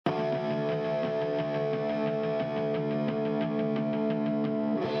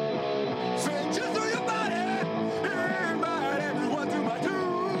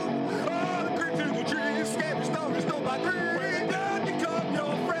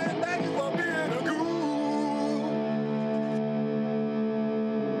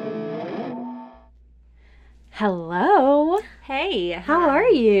Hello. Hey. How are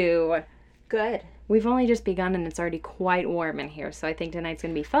you? Good. We've only just begun and it's already quite warm in here, so I think tonight's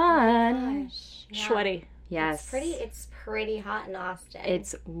going to be fun. Gosh, yeah. Sweaty. Yes. It's pretty hot in Austin.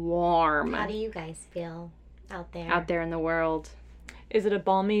 It's warm. How do you guys feel out there? Out there in the world. Is it a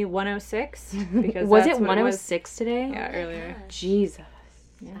balmy 106? Because Was that's it what 106 today? Yeah, earlier. Gosh, Jesus.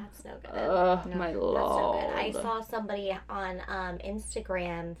 that's no good. Oh, No, my That's lord. no good. I saw somebody on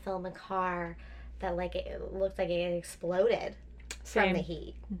Instagram film a car that it looked like it exploded from Same. the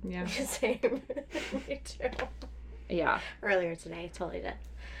heat. Yeah. Same. Me too. Yeah. Earlier today, totally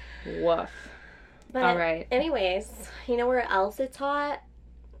did. Woof. But All right. anyways, you know where else it's hot?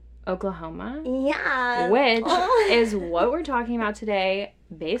 Oklahoma. Yeah. Which Oh. is what we're talking about today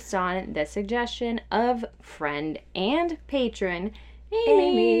based on the suggestion of friend and patron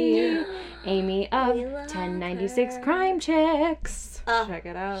Amy. Amy of We love 1096 her. Crime Chicks. Check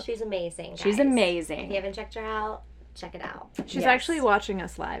it out. She's amazing. She's guys. If amazing. you haven't checked her out, check it out. She's Yes. actually watching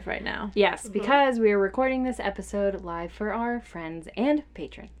us live right now. Yes, because we are recording this episode live for our friends and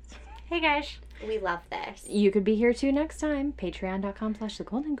patrons. Hey, guys. We love this. You could be here too next time.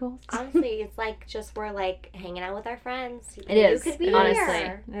 Patreon.com/thegoldenghools. Honestly, it's just we're hanging out with our friends. It is, You could be honestly.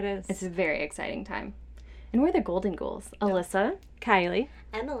 here. It is. It's a very exciting time. And we're the Golden Ghouls. Alyssa. Kylie.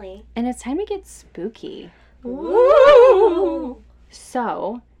 Emily. And it's time to get spooky. Ooh.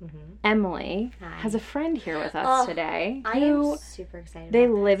 So, Emily Hi. has a friend here with us Oh, today I who am super excited. they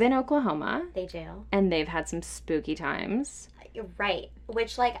about live in Oklahoma this. They do. and they've had some spooky times. You're right.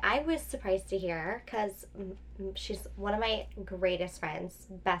 Which I was surprised to hear because she's one of my greatest friends,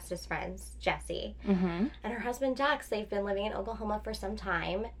 bestest friends, Jessie. Mm-hmm. And her husband Dax, they've been living in Oklahoma for some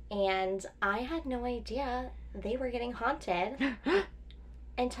time, and I had no idea they were getting haunted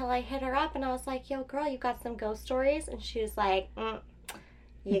until I hit her up and I was like, yo girl, you got some ghost stories? And she was like,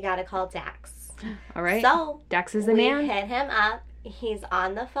 you gotta call Dax. All right. So Dax is the we man. hit him up. He's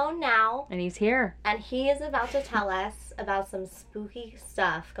on the phone now, And he's here. and he is about to tell us about some spooky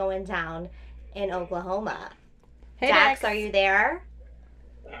stuff going down in Oklahoma. Hey, Dax, are you there?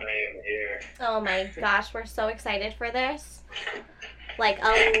 I am here. Oh my gosh, we're so excited for this.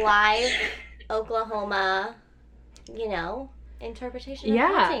 A live Oklahoma, interpretation of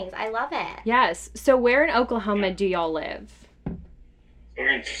Yeah. hauntings. I love it. Yes. So where in Oklahoma do y'all live? We're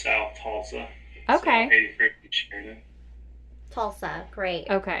in South Tulsa. Okay. So 83rd and Sheridan. Tulsa, great.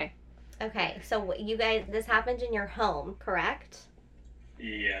 Okay. Okay, so you guys, this happened in your home, correct?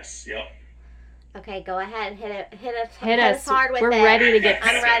 Yes, yep. Okay, go ahead, hit Hit us us. hard with We're it. ready to get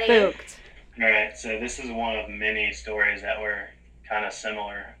I'm ready. spooked. All right, so this is one of many stories that were kind of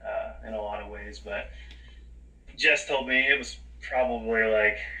similar in a lot of ways, but Jess told me it was probably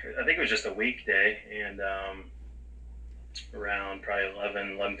I think it was just a weekday, and around probably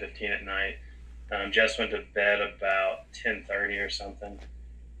 11:15 at night. Jess went to bed about 10:30 or something.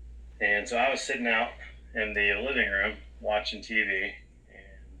 And so I was sitting out in the living room watching TV and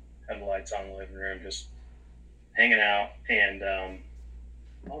had the lights on in the living room, just hanging out. And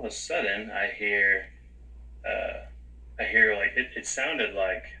all of a sudden I hear it sounded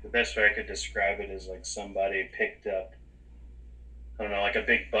like, the best way I could describe it is like somebody picked up, I don't know, like a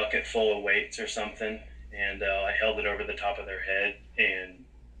big bucket full of weights or something. And I held it over the top of their head and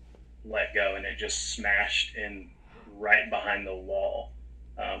let go, and it just smashed in right behind the wall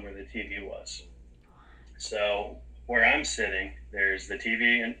where the TV was. So where I'm sitting, there's the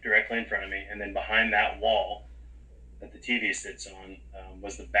TV directly in front of me, and then behind that wall that the TV sits on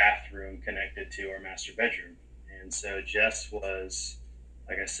was the bathroom connected to our master bedroom. And so Jess was,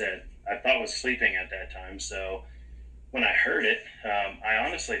 like I said, I thought was sleeping at that time. So when I heard it, I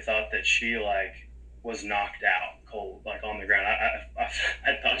honestly thought that she was knocked out cold, on the ground.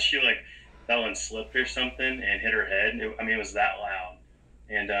 I thought she fell and slipped or something and hit her head. It was that loud.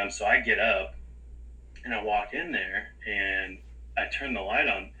 And so I get up and I walk in there and I turn the light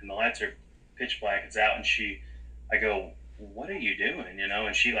on, and the lights are pitch black. It's out, and I go, what are you doing?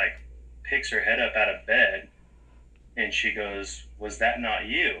 And she picks her head up out of bed and she goes, was that not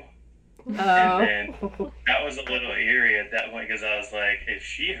you? Oh. And then that was a little eerie at that point, because I was like, if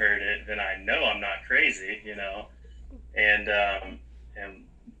she heard it, then I know I'm not crazy, And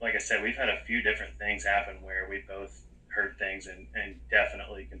like I said, we've had a few different things happen where we both heard things and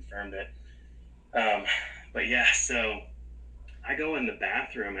definitely confirmed it. But yeah, so I go in the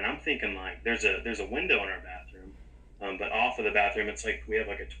bathroom and I'm thinking there's a window in our bathroom, but off of the bathroom, it's we have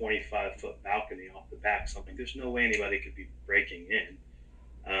a 25-foot balcony off the back. So I'm like, there's no way anybody could be breaking in.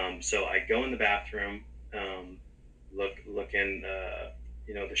 So I go in the bathroom, look in,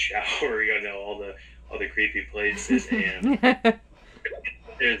 the shower, all the creepy places, and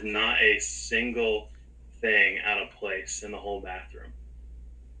there's not a single thing out of place in the whole bathroom.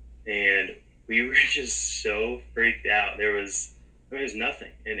 And we were just so freaked out. There was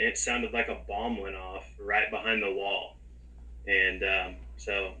nothing, and it sounded like a bomb went off right behind the wall. And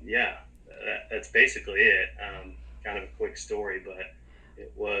so yeah, that's basically it. Kind of a quick story, but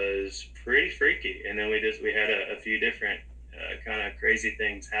it was pretty freaky. And then we had a few different kind of crazy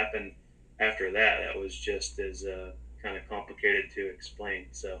things happen after that. That was just as kind of complicated to explain.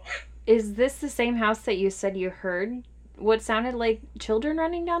 So Is this the same house that you said you heard what sounded like children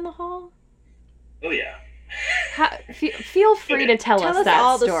running down the hall? oh yeah. Feel free to tell us that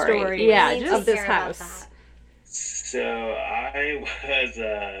all the story. stories Yeah, We need to of this hear about house. that. So I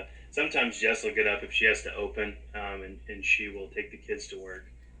was. Sometimes Jess will get up if she has to open, and she will take the kids to work.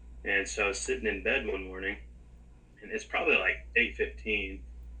 And so I was sitting in bed one morning, and it's probably like 8:15,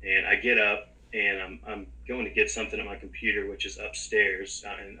 and I get up and I'm going to get something at my computer, which is upstairs,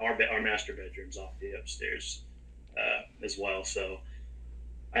 and our master bedroom's off the upstairs as well. So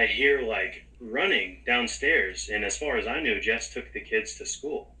I hear like running downstairs, and as far as I knew, Jess took the kids to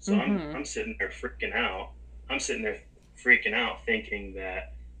school. So I'm sitting there freaking out. I'm sitting there freaking out, thinking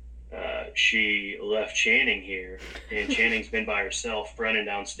that she left Channing here, and Channing's been by herself running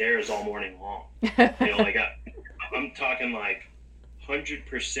downstairs all morning long. Like I'm talking like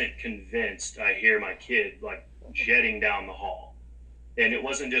 100% convinced I hear my kid like jetting down the hall, and it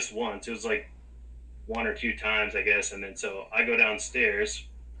wasn't just once; it was like one or two times, I guess. And then so I go downstairs,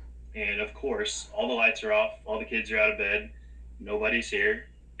 and of course, all the lights are off, all the kids are out of bed, nobody's here,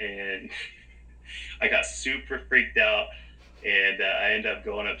 and I got super freaked out, and I ended up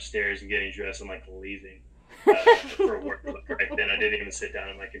going upstairs and getting dressed and like leaving for work right then. I didn't even sit down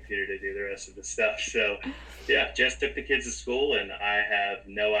on my computer to do the rest of the stuff. So yeah, Jess took the kids to school, and I have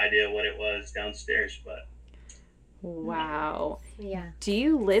no idea what it was downstairs, but Wow. Yeah. Do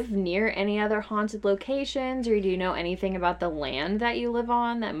you live near any other haunted locations, or do you know anything about the land that you live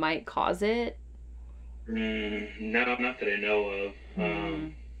on that might cause it? no, not that I know of.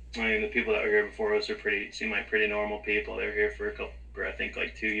 I mean, the people that were here before us seem like pretty normal people. They were here for I think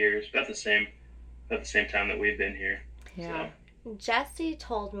like 2 years, about the same time that we've been here. Yeah. So. Jessie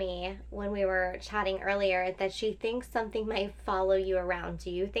told me when we were chatting earlier that she thinks something might follow you around.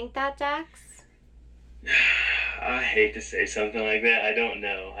 Do you think that, Dax? I hate to say something like that. I don't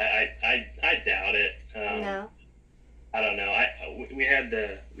know. I doubt it. No. I don't know. I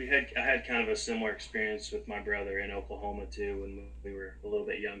had kind of a similar experience with my brother in Oklahoma too when we were a little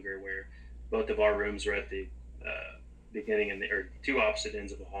bit younger, where both of our rooms were at the beginning or two opposite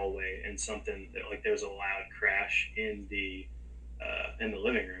ends of a hallway, and like there was a loud crash in the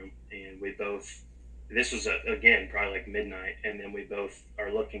living room, and we both. This was again probably like midnight, and then we both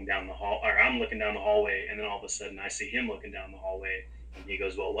are looking down the hall, or I'm looking down the hallway, and then all of a sudden I see him looking down the hallway, and he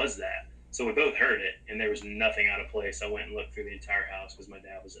goes, "What was that?" So we both heard it, and there was nothing out of place. I went and looked through the entire house because my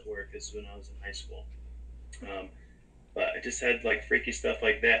dad was at work. This was when I was in high school. But I just had like freaky stuff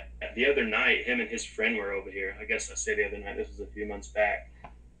like that. The other night, him and his friend were over here. I guess I say the other night. This was a few months back,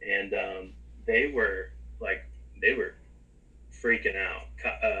 and they were freaking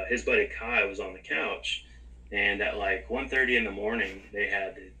out. His buddy Kai was on the couch, and at like 1:30 in the morning, they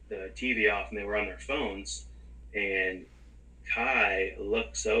had the TV off and they were on their phones, and Kai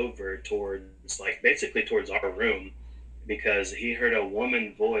looks over basically towards our room, because he heard a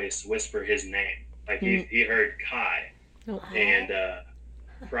woman voice whisper his name. Like he heard Kai. And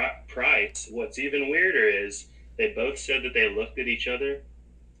Price, what's even weirder is they both said that they looked at each other,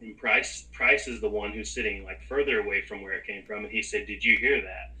 and Price is the one who's sitting like further away from where it came from, and he said, "Did you hear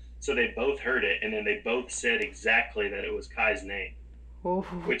that?" So they both heard it, and then they both said exactly that it was Kai's name.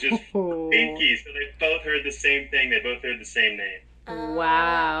 Which is pinky. So they both heard the same thing. They both heard the same name.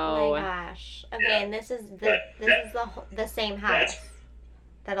 Wow. Oh my gosh. Okay, Yeah. and this is But the same house.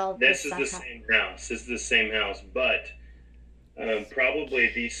 This is the same house. This is the same house, but probably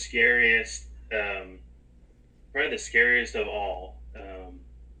the scariest, probably the scariest of all.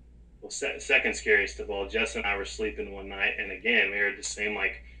 Second scariest of all. Jess and I were sleeping one night, and again we heard the same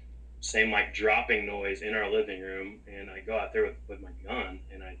dropping noise in our living room, and I go out there with my gun,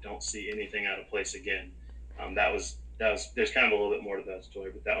 and I don't see anything out of place again. There's kind of a little bit more to that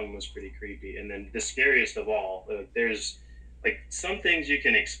story, but that one was pretty creepy. And then the scariest of all, there's like some things you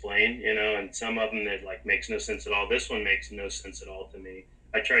can explain, and some of them that like makes no sense at all. This one makes no sense at all to me.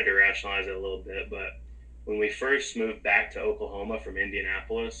 I tried to rationalize it a little bit, but when we first moved back to Oklahoma from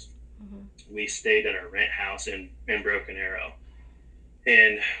Indianapolis, we stayed at a rent house in Broken Arrow.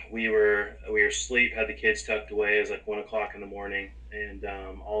 And we were asleep, had the kids tucked away. It was like 1:00 in the morning, and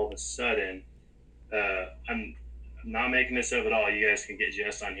all of a sudden, I'm not making this up at all. You guys can get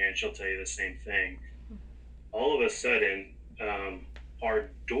Jess on here, and she'll tell you the same thing. all of a sudden, our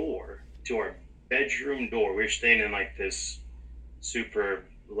door to our bedroom door, we were staying in like this super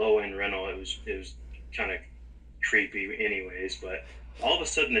low end rental. It was kind of creepy, anyways. But all of a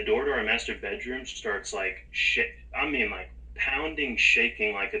sudden, the door to our master bedroom starts like shit. I mean, like pounding,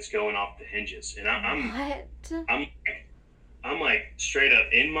 shaking, like it's going off the hinges. And What? I'm like straight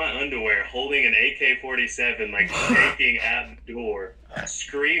up in my underwear, holding an AK-47, like shaking at the door,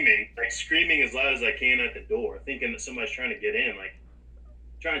 screaming as loud as I can at the door, thinking that somebody's trying to get in, like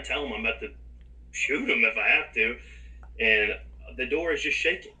trying to tell them I'm about to shoot them if I have to, and the door is just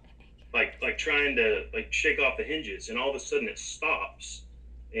shaking, like trying to like shake off the hinges, and all of a sudden it stops,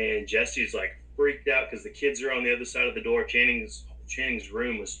 and Jesse's like freaked out because the kids are on the other side of the door. Channing's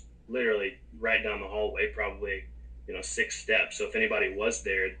room was literally right down the hallway, probably 6 steps. So if anybody was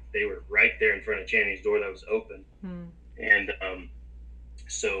there, they were right there in front of Channing's door that was open. And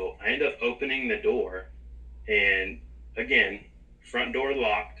so I end up opening the door, and again, front door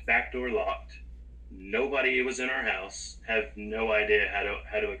locked, back door locked. Nobody was in our house. Have no idea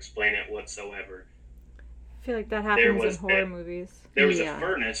how to explain it whatsoever. I feel like that happens in horror movies. There was a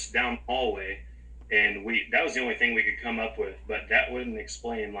furnace down the hallway, and that was the only thing we could come up with, but that wouldn't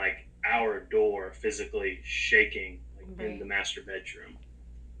explain like our door physically shaking in the master bedroom.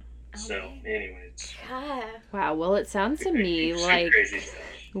 So, anyways. Yeah. Wow, well, it sounds to me like crazy stuff.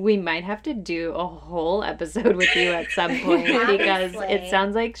 we might have to do a whole episode with you at some point because it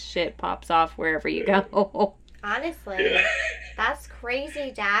sounds like shit pops off wherever you go. Honestly, that's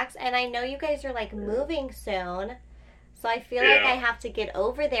crazy, Dax. And I know you guys are like moving soon. So I feel like I have to get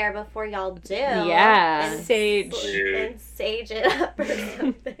over there before y'all do. Yeah. And Sage it up or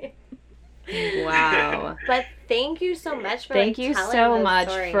something. Wow. But thank you so much for Thank you telling so those much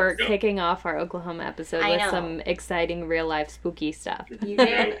stories. for kicking off our Oklahoma episode with some exciting real life spooky stuff. You No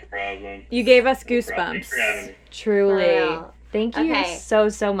did. problem. You gave us Thanks for having goosebumps. me. Truly. For real. Thank you Okay.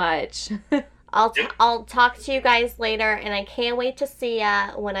 so much. I'll talk to you guys later, and I can't wait to see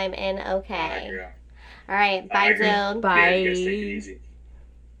ya when I'm in I okay. agree. All right, bye, agree. dude. Bye. Yeah, you guys take it easy.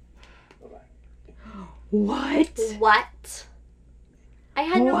 Bye-bye. What? What? I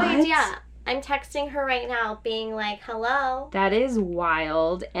had no What? idea. I'm texting her right now, being like, hello. That is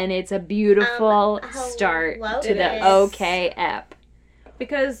wild, and it's a beautiful start hello, to the Miss. OK app.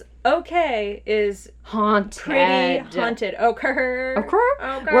 Because okay is Haunted. pretty haunted. Oker.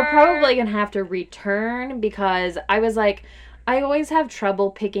 We're probably going to have to return because I was like, I always have trouble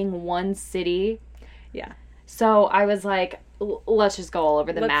picking one city. Yeah. So I was like, let's just go all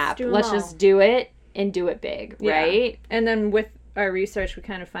over the Let's map. do 'em Let's all. just do it and do it big, Yeah. right? And then with our research, we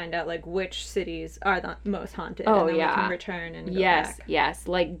kind of find out like which cities are the most haunted. Oh, and then yeah. we can return and go Yes, back. yes.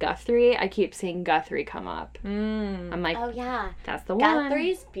 Like Guthrie, I keep seeing Guthrie come up. I'm like, Oh, yeah. that's the one.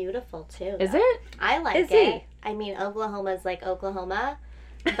 Guthrie's beautiful, too. Is though. it? I like Is it. he? I mean, Oklahoma's like Oklahoma.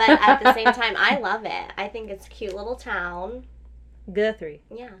 But at the same time, I love it. I think it's a cute little town. Guthrie.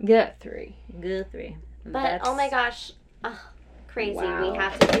 Yeah. Guthrie. Guthrie. But, oh my gosh. Crazy. Wow. We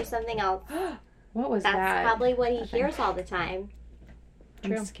have to do something else. What was That's that? probably what he hears all the time.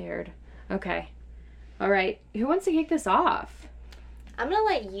 I'm True. scared. Okay. All right. Who wants to kick this off? I'm going to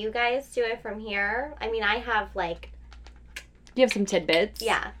let you guys do it from here. I mean, I have like, You have some tidbits?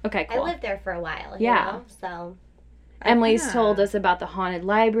 yeah. Okay, cool. I lived there for a while, Yeah. you know, so. Emily's Yeah. told us about the haunted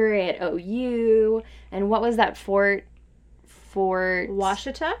library at OU. And what was that fort?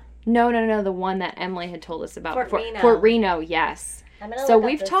 Washita? No. The one that Emily had told us about. Fort Reno. Fort Reno, yes. I'm gonna So look up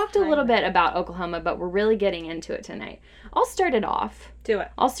we've this talked a little timeline. bit about Oklahoma, but we're really getting into it tonight. I'll start it off. Do it.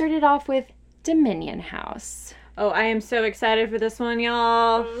 I'll start it off with Dominion House. Oh, I am so excited for this one,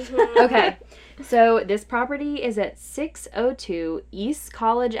 y'all. Mhm. Okay. So this property is at 602 East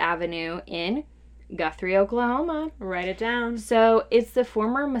College Avenue in Guthrie, Oklahoma. Write it down. So it's the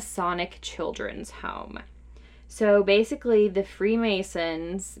former Masonic Children's Home. So basically, the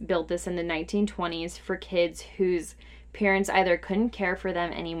Freemasons built this in the 1920s for kids whose parents either couldn't care for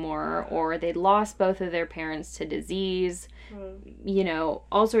them anymore or they'd lost both of their parents to disease, you know,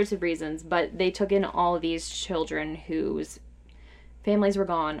 all sorts of reasons. But they took in all of these children whose families were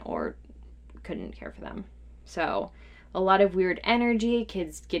gone or couldn't care for them. So a lot of weird energy,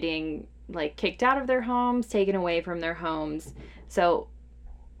 kids getting like kicked out of their homes, taken away from their homes. So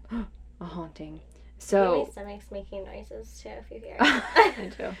a haunting. So My stomach's making noises too, if you hear Me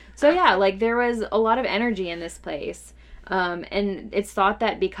it. too. so yeah, like there was a lot of energy in this place. And it's thought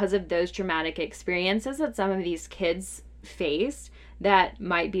that because of those traumatic experiences that some of these kids faced, that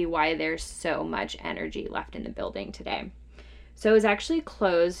might be why there's so much energy left in the building today. So it was actually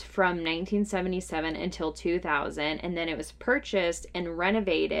closed from 1977 until 2000, and then it was purchased and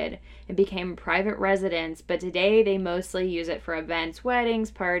renovated and became private residence. But today they mostly use it for events, weddings,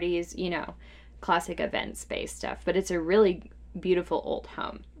 parties, classic event space stuff. But it's a really beautiful old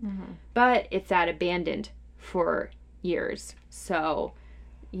home. Mm-hmm. But it's sat abandoned for years. So,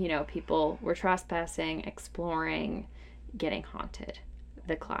 people were trespassing, exploring, getting haunted.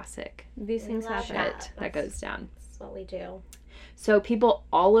 The classic These things love happen. shit that goes down. That's what we do. So people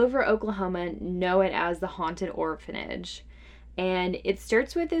all over Oklahoma know it as the haunted orphanage. And it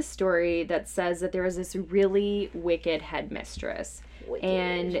starts with this story that says that there was this really wicked headmistress. Wicked.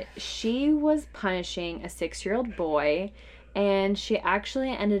 And she was punishing a 6-year-old boy, and she actually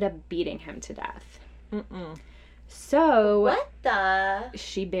ended up beating him to death. Mm-mm. So What the?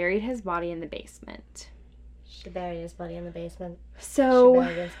 she buried his body in the basement. She buried his body in the basement. She So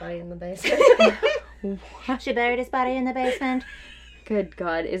buried his body in the basement. She buried his body in the basement. good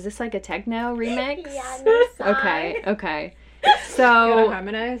God, is this like a techno remix? Yeah, new song. Okay. You gotta So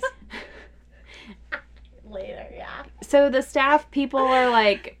harmonize. Later, yeah. So the staff people are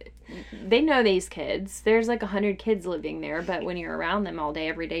like, they know these kids. There's like 100 kids living there, but when you're around them all day,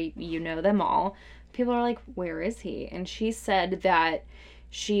 every day, you know them all. People are like, where is he? And she said that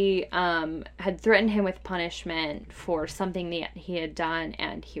she had threatened him with punishment for something that he had done,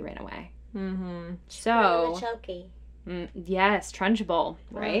 and he ran away. Mm-hmm. So, Chokey. yes, Trunchbull,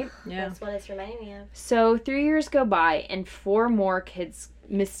 right? Yeah. That's what it's reminding me of. So 3 years go by, and 4 more kids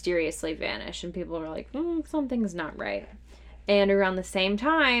mysteriously vanish, and people are like, something's not right. And around the same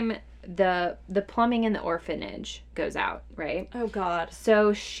time, the plumbing in the orphanage goes out, right? Oh, God.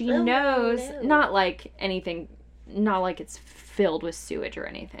 So she Oh, knows, no. not like anything, not like it's filled with sewage or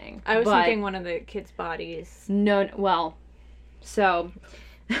anything. I was but thinking one of the kids' bodies. No, well, so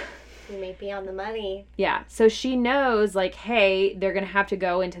You may be on the money. yeah, so she knows, like, hey, they're gonna have to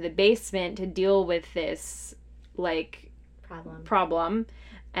go into the basement to deal with this, like, problem.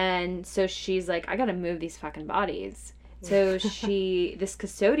 And so she's like, I gotta move these fucking bodies. So this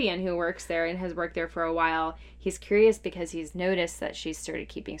custodian who works there and has worked there for a while, he's curious because he's noticed that she's started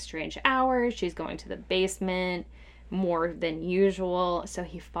keeping strange hours. She's going to the basement more than usual. So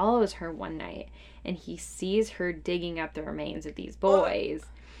he follows her one night and he sees her digging up the remains of these boys.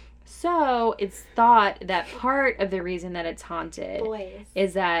 So it's thought that part of the reason that it's haunted Boys.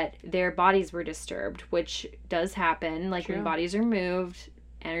 is that their bodies were disturbed, which does happen. Like when True. bodies are moved,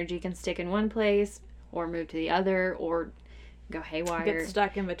 energy can stick in one place or move to the other or go haywire. Get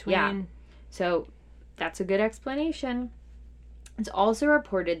stuck in between. Yeah. So that's a good explanation. It's also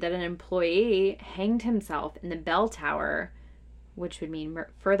reported that an employee hanged himself in the bell tower, which would mean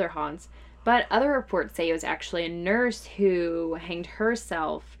further haunts. But other reports say it was actually a nurse who hanged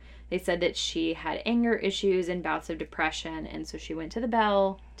herself. They said that she had anger issues and bouts of depression, and so she went to the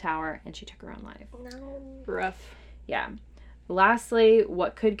bell tower and she took her own life. No. Rough. Yeah. Lastly,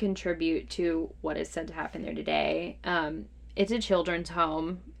 what could contribute to what is said to happen there today? It's a children's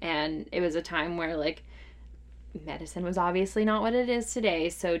home, and it was a time where, like, medicine was obviously not what it is today,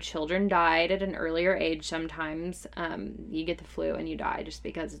 so children died at an earlier age sometimes. You get the flu and you die just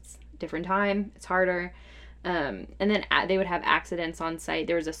because it's a different time. It's harder. And then they would have accidents on site.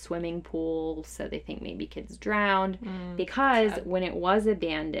 There was a swimming pool, so they think maybe kids drowned. Because sad. when it was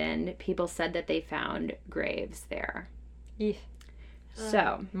abandoned, people said that they found graves there. Eesh.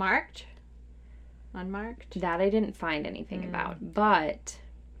 So, Marked? Unmarked? that I didn't find anything about, but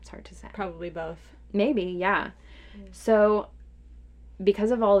it's hard to say. Probably both. Maybe, yeah. So, because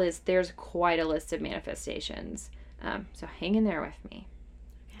of all this, there's quite a list of manifestations. So, hang in there with me.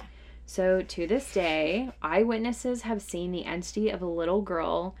 Okay. So, to this day, eyewitnesses have seen the entity of a little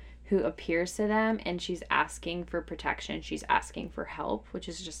girl who appears to them and she's asking for protection. She's asking for help, which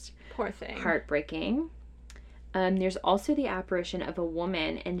is just Poor thing. heartbreaking. There's also the apparition of a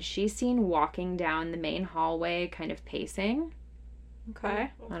woman, and she's seen walking down the main hallway, kind of pacing.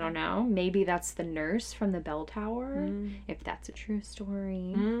 Okay. I don't know. Maybe that's the nurse from the bell tower, if that's a true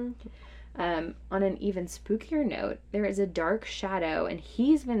story. On an even spookier note, there is a dark shadow, and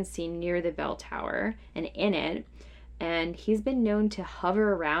he's been seen near the bell tower and in it, and he's been known to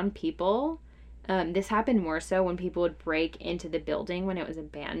hover around people. This happened more so when people would break into the building when it was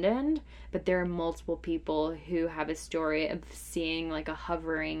abandoned, but there are multiple people who have a story of seeing like a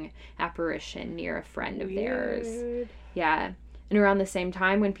hovering apparition near a friend of theirs. Weird. Yeah. And around the same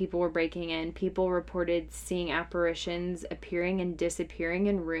time when people were breaking in, people reported seeing apparitions appearing and disappearing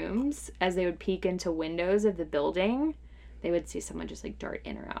in rooms as they would peek into windows of the building. They would see someone just like dart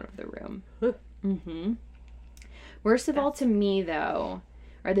in or out of the room. Huh. Worst of all to me, though,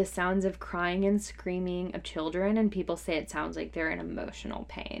 are the sounds of crying and screaming of children, and people say it sounds like they're in emotional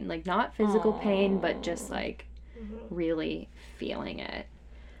pain. Like, not physical pain, but just, like, really feeling it.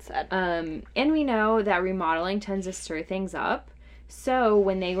 Sad. And we know that remodeling tends to stir things up. So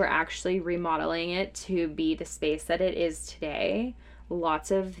when they were actually remodeling it to be the space that it is today,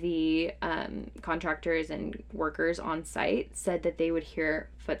 lots of the contractors and workers on site said that they would hear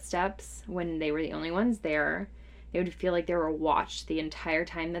footsteps when they were the only ones there. They would feel like they were watched the entire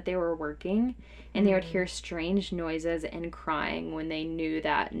time that they were working, and they would hear strange noises and crying when they knew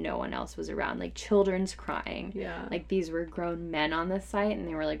that no one else was around, like children's crying. Yeah. Like, these were grown men on the site, and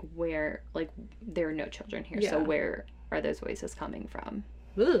they were like, where, like, there are no children here, so where are those voices coming from?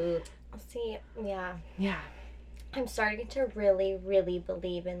 Ooh. See, yeah. Yeah. I'm starting to really, really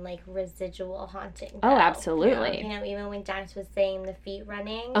believe in, like, residual haunting. Oh, though. absolutely. You know, even when Dax was saying the feet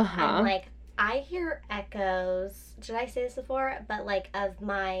running, Uh-huh. I'm like, I hear echoes, did I say this before? But, like, of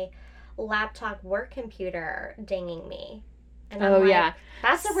my laptop work computer dinging me. And I'm Oh, like, yeah.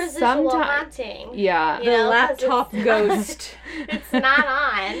 that's a residual Sometime- haunting. Yeah. You The know, 'cause laptop it's ghost. It's not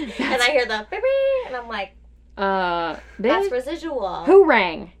on. And I hear the beep, and I'm like, that's Bitch, residual. who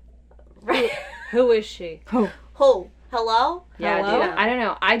rang? Right. Who is she? Who? Who? Hello? Yeah, Hello? dude. I don't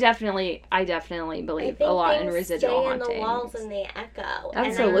know. I definitely I believe think a lot in things residual stay in hauntings. the walls and they echo.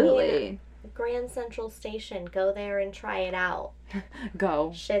 Absolutely. And I mean, Grand Central Station, go there and try it out.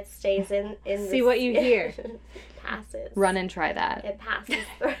 Go. Shit stays in See the what you hear. passes. Run and try that. It passes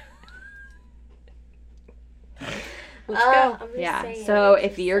through. Let's go. I'm just Yeah. saying, So it's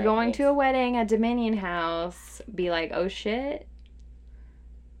if just you're like, going makes- to a wedding at Dominion House, be like, oh shit.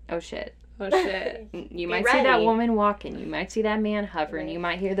 Oh shit. Oh shit. You might see that ready. woman walking. You might see that man hovering. Right. You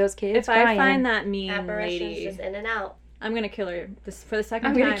might hear those kids If crying. I find that mean apparitions lady, just in and out. I'm gonna kill her this for the 2nd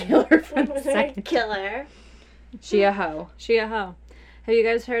I'm time. gonna kill her for the second. Killer. She a hoe. She a hoe. Have you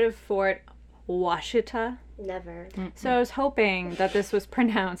guys heard of Fort Washita? Never. So I was hoping that this was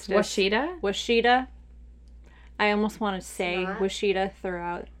pronounced as Washita? Washita. I almost want to say not. Washita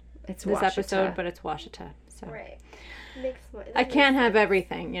throughout It's this Washita. episode, but it's Washita. So Right. Makes more, I that can't makes have sense.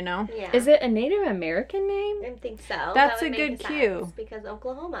 everything, you know? Yeah. Is it a Native American name? I think so. That's That would a good make cue. sense, because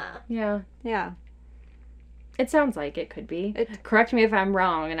Oklahoma. Yeah. Yeah. It sounds like it could be. It- Correct me if I'm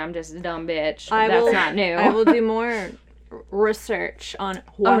wrong and I'm just a dumb bitch. I That's will- not new. I will do more research on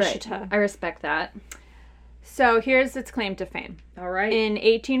All right. Washita. I respect that. So here's its claim to fame. All right. In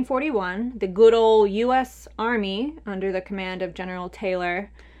 1841, the good old U.S. Army, under the command of General Taylor,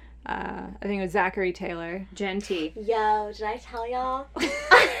 I think it was Zachary Taylor. Genty. Yo, did I tell y'all?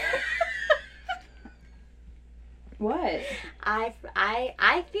 What? I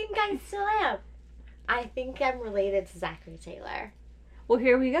think I still am. I think I'm related to Zachary Taylor. Well,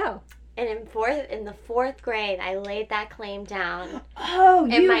 here we go. And in the fourth grade, I laid that claim down. Oh,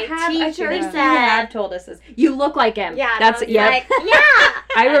 And my teacher you said- have told us this. You look like him. Yeah, That's and I was yep. like, yeah.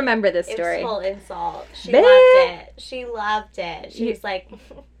 I remember this It was story. full insult. She Bitch. loved it. She loved it. She You- was like,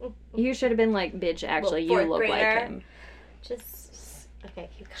 You should have been like, bitch, actually, you fourth look grader. like him. just okay.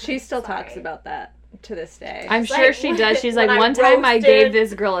 Keep going. She still Sorry. talks about that to this day. I'm She's sure like, she does. She's like, when I one time I roasted- gave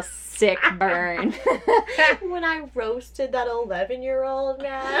this girl a sick burn. when I roasted that 11-year-old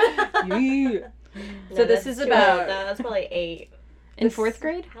man. Yeah. So this is too about- old, though. That's probably 8. In fourth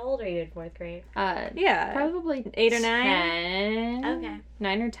grade? How old are you in 4th grade? Yeah. Probably 8 or 9? 10. Okay.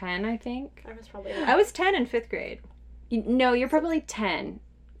 9 or 10, I think. I was probably. I was 10 in 5th grade. No, you're probably 10.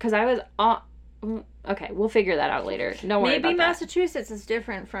 Because I was... okay, we'll figure that out later. Don't worry Maybe about that. Massachusetts is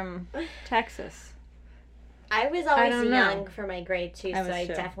different from Texas. I was always don't know. young for my grade too, I so was I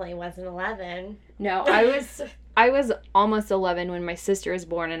too. definitely wasn't 11. No, I was almost 11 when my sister was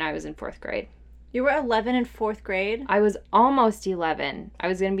born and I was in 4th grade. You were 11 in 4th grade? I was almost 11. I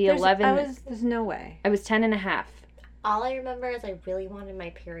was going to be 11. There's no way. I was 10 and a half. All I remember is I really wanted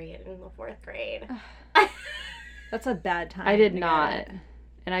my period in the 4th grade. That's a bad time. I did to get not. it.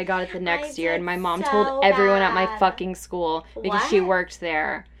 And I got it the next year, did and my mom so told everyone at my bad. fucking school because she What? worked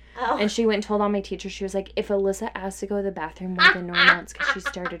there. Oh. And she went and told all my teachers, she was like, if Alyssa asks to go to the bathroom more than normal, it's because she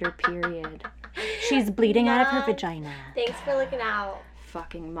started her period. She's bleeding out of her Mom. vagina. Thanks for looking out.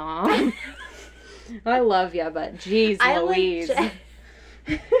 Fucking mom. I love ya, but jeez Louise.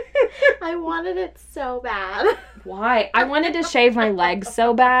 I wanted it so bad. Why? I wanted to shave my legs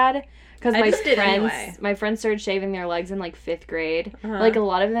so bad. Because I my just did friends, anyway. my friends started shaving their legs in like 5th grade. Uh-huh. Like a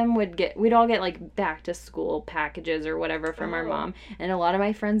lot of them we'd all get like back to school packages or whatever from our Oh. mom. And a lot of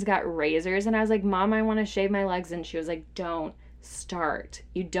my friends got razors. And I was like, Mom, I want to shave my legs. And she was like, don't start.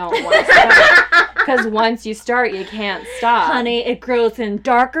 You don't want to start. Because once you start, you can't stop. Honey, it grows in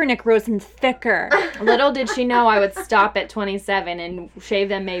darker and it grows in thicker. Little did she know I would stop at 27 and shave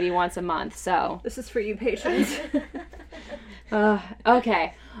them maybe once a month, so. This is for you, patients.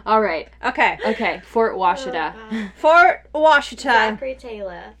 Okay. All right. Okay. Fort Washita. Fort Washita, Zachary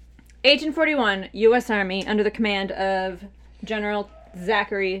Taylor. 1841, U.S. Army under the command of General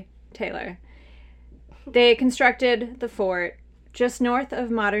Zachary Taylor. They constructed the fort just north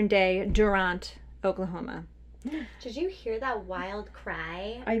of modern-day Durant, Oklahoma. Did you hear that wild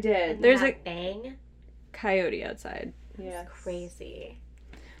cry? I did. And There's that bang? Coyote outside. Yeah. Crazy.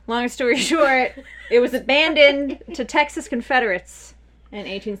 Long story short, it was abandoned to Texas Confederates in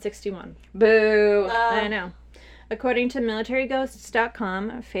 1861. Boo. I know. According to militaryghosts.com,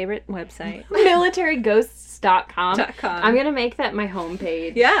 a favorite website. Military.com. .com. I'm going to make that my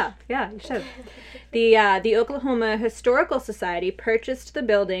homepage. Yeah, you should. The Oklahoma Historical Society purchased the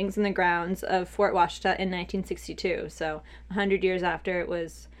buildings and the grounds of Fort Washita in 1962, so 100 years after it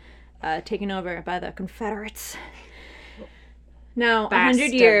was taken over by the Confederates. Now,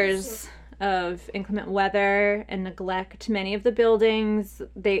 100 years of inclement weather and neglect, many of the buildings,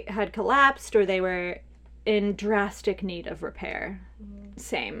 they had collapsed or they were in drastic need of repair.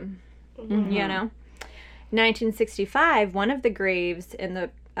 Same. Mm-hmm. You know? 1965, one of the graves in the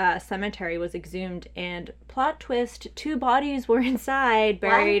cemetery was exhumed, and plot twist, 2 bodies were inside,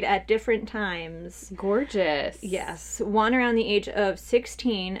 buried at different times. Gorgeous. Yes. One around the age of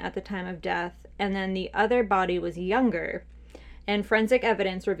 16 at the time of death, and then the other body was younger. And forensic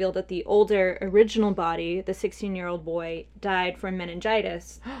evidence revealed that the older original body, the 16-year-old boy, died from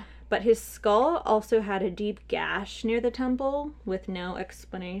meningitis. But his skull also had a deep gash near the temple with no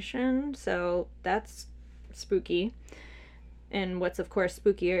explanation, so that's spooky. And what's, of course,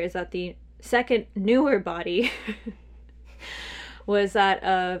 spookier is that the second, newer body was that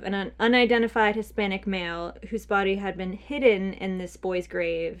of an unidentified Hispanic male whose body had been hidden in this boy's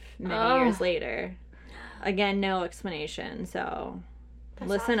grave many years later. Again, no explanation, so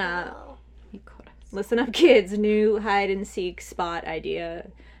listen up. Listen up, kids. New hide-and-seek spot idea.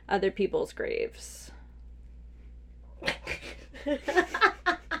 Other people's graves.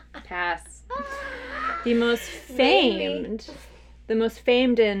 Pass. The most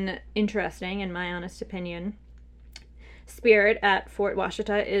famed and interesting, in my honest opinion, spirit at Fort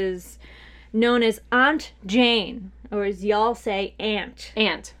Washita is known as Aunt Jane, or as y'all say, Aunt.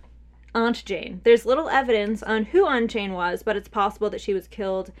 Aunt Jane. There's little evidence on who Aunt Jane was, but it's possible that she was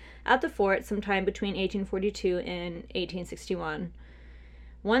killed at the fort sometime between 1842 and 1861.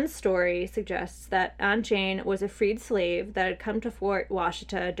 One story suggests that Aunt Jane was a freed slave that had come to Fort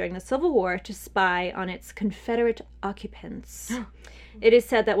Washita during the Civil War to spy on its Confederate occupants. It is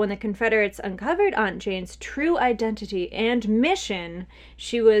said that when the Confederates uncovered Aunt Jane's true identity and mission,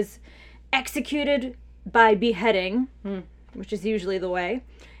 she was executed by beheading, which is usually the way,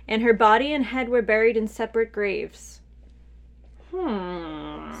 and her body and head were buried in separate graves.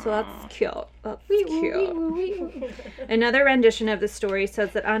 So that's cute. That's cute. Another rendition of the story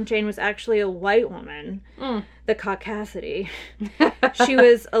says that Aunt Jane was actually a white woman, the Caucasity. She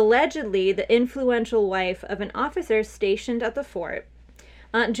was allegedly the influential wife of an officer stationed at the fort.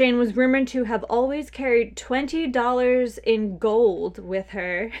 Aunt Jane was rumored to have always carried $20 in gold with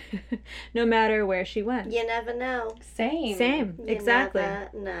her, no matter where she went. You never know. Same. You Exactly. never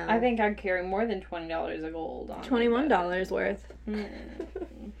know. I think I'd carry more than $20 of gold on me, $21 worth.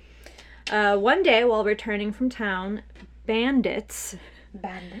 but- One day, while returning from town, bandits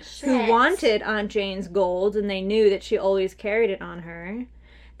who wanted Aunt Jane's gold, and they knew that she always carried it on her,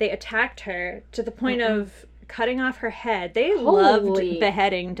 they attacked her to the point of cutting off her head. They loved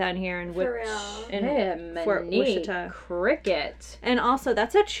beheading down here in For Fort Washita. Cricket. And also,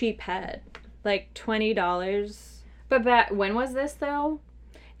 that's a cheap head. Like $20. But when was this, though?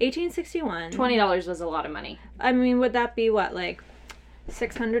 1861. $20 was a lot of money. I mean, would that be what, like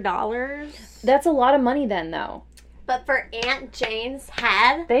 $600? That's a lot of money then, though. But for Aunt Jane's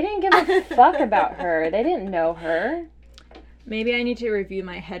head? They didn't give a fuck about her. They didn't know her. Maybe I need to review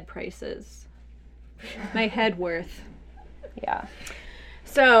my head prices. My head worth. Yeah.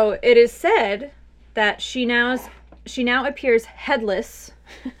 So it is said that she now appears headless,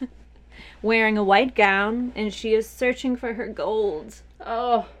 wearing a white gown, and she is searching for her gold.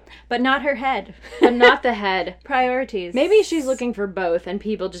 Oh. But not her head. But not the head. Priorities. Maybe she's looking for both, and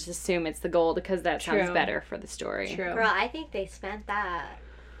people just assume it's the gold because that sounds True. better for the story. True. Girl, I think they spent that.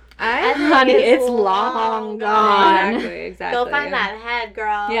 Honey, it's long gone. Exactly. Go find that head,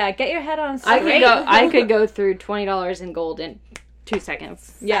 girl. Yeah, get your head on straight. I could go through $20 in gold in 2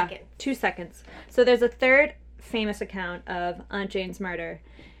 seconds. Yeah, 2 seconds. So there's a third famous account of Aunt Jane's murder.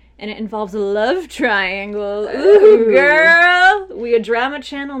 and it involves a love triangle. Ooh, girl! We a drama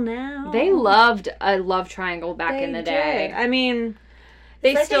channel now. They loved a love triangle back in the day. Did. I mean,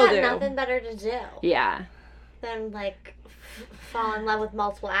 they It's still like do. they got nothing better to do Yeah. than, like, fall in love with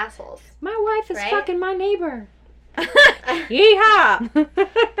multiple assholes. My wife is Right? fucking my neighbor. Yeehaw!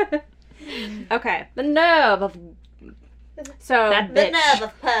 Okay. The nerve of So, that The bitch. nerve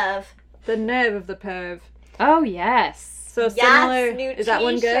of Perv. the nerve of the perv. Oh, yes. So Yes, similar. new Is that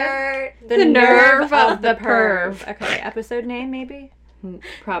one good? t-shirt. The nerve of the perv. Okay, episode name maybe?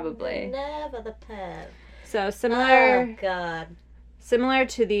 Probably. Nerve of the Perv. So similar Oh, God. similar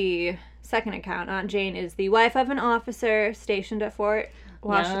to the second account, Aunt Jane is the wife of an officer stationed at Fort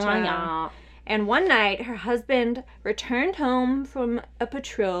Washington. Yeah. And one night, her husband returned home from a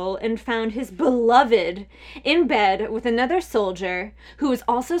patrol and found his beloved in bed with another soldier who was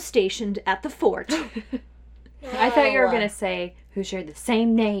also stationed at the fort. I thought you were Oh. going to say who shared the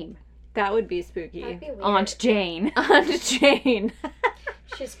same name. That would be spooky. That'd be weird. Aunt Jane. Aunt Jane.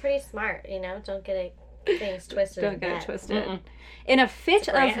 She's pretty smart, you know? Don't get things twisted. Don't in get it bed. twisted. Mm-mm. In a fit It's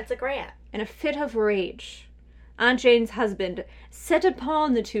a grant. of rage, Aunt Jane's husband set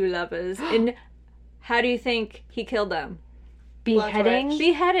upon the two lovers and how do you think he killed them? Beheading?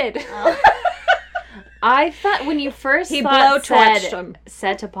 Beheaded. Oh. I thought when you first He thought blowtorched said them.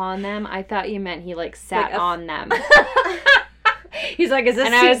 set upon them, I thought you meant he like sat Like a- on them. He's like, is this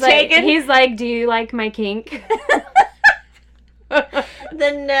And I seat was like, taken? he's like, do you like my kink?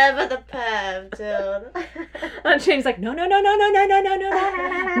 The nerve of the Perv, dude. Aunt Jane's like, no.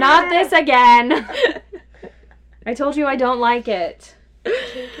 Not this again. I told you I don't like it.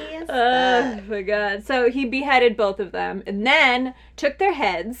 Kinky as Oh fuck. my god. So he beheaded both of them and then took their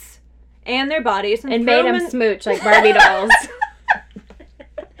heads and their bodies and And threw made them him in... smooch like Barbie dolls.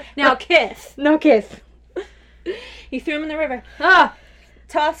 Now kiss. No kiss. He threw him in the river. Ah.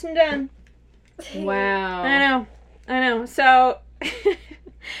 Tossed him down. Wow. I know. So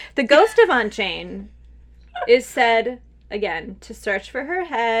the ghost of Aunt Jane is said, again, to search for her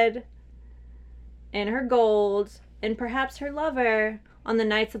head and her gold and perhaps her lover on the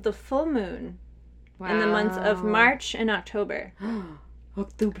nights of the full moon in the months of March and October.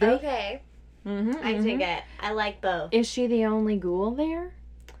 October. Okay. Mm-hmm, I dig it. I like both. Is she the only ghoul there?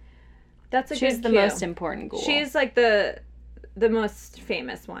 That's a She's good the cue. most important ghoul. She's like the most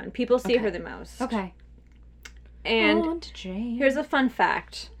famous one. People see Okay. her the most. okay. And Aunt Jane. here's a fun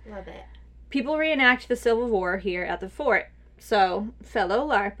fact. Love it. People reenact the Civil War here at the fort. So, fellow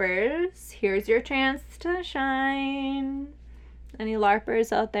LARPers, here's your chance to shine. Any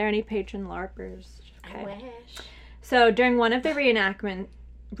LARPers out there? Any patron LARPers? I wish. So, during one of the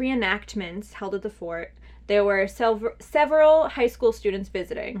reenactments held at the fort, there were several high school students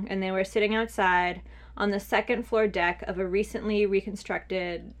visiting, and they were sitting outside on the second floor deck of a recently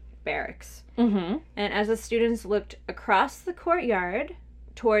reconstructed barracks. Mm-hmm. And as the students looked across the courtyard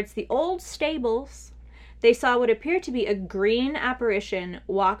towards the old stables, they saw what appeared to be a green apparition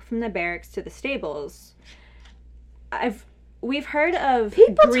walk from the barracks to the stables. We've heard of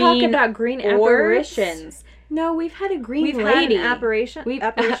People green talk about green orbs. apparitions. No, we've had a green We've lady. had an apparition. We've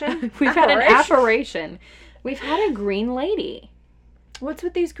apparition. we've had an apparition. We've had a green lady. What's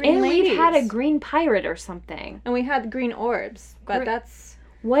with these green And ladies? we've had a green pirate or something. and we had green orbs, but Gre- that's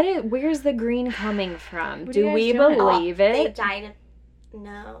Where's the green coming from? What are Do you guys we doing? believe They it? died of...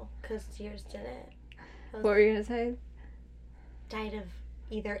 No, because yours didn't. what were you gonna say? Died of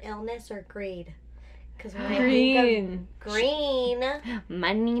either illness or greed. Because when I Green. think of green...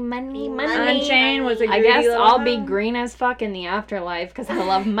 Money, money, Money. money. Aunt Jane was a I greedy guess little I'll be hoe. green as fuck in the afterlife because I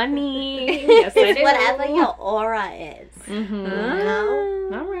love money. Yes, I It's do. whatever your aura is. Mm-hmm. No.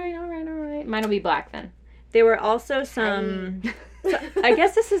 All right. Mine will be black then. There were also some. So I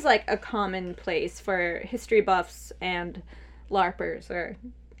guess this is like a common place for history buffs and LARPers or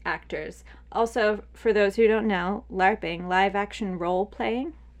actors. Also, for those who don't know, LARPing, live action role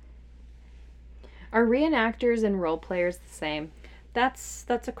playing. Are reenactors and role players the same? That's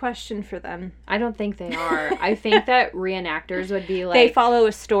a question for them. I don't think they are. I think that reenactors would be like They follow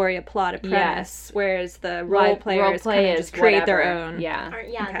a story, a plot, a premise, Yes. whereas the role players kind of just create their own. Yeah, Or,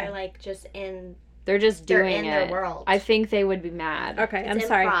 yeah, Okay. they're like just in... they're just They're doing in it. their world. I think they would be mad. Okay, It's I'm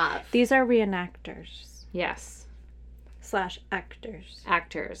sorry. improv. These are reenactors Yes, / actors,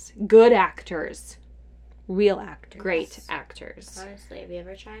 actors, good actors, real actors, great actors. Honestly, have you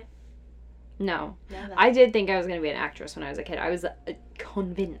ever tried? No, No, I did think I was going to be an actress when I was a kid. I was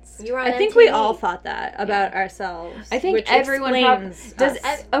convinced. You were on I think we MTV. all thought that about ourselves. I think which everyone explains does.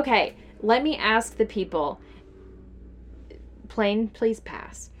 us. Okay, let me ask the people. Plain, please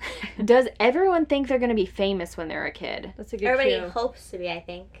pass. Does everyone think they're going to be famous when they're a kid? That's a good Everybody cue. hopes to be, I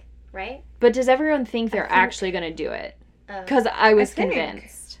think. right? But does everyone think they're actually going to do it? Because I was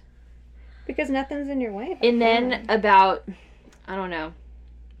convinced. Because nothing's in your way. And then about, I don't know,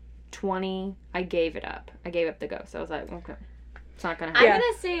 20, I gave it up. I gave up the ghost. I was like, okay, it's not going to I'm happen.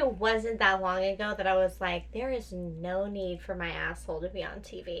 going to say it wasn't that long ago that I was like, there is no need for my asshole to be on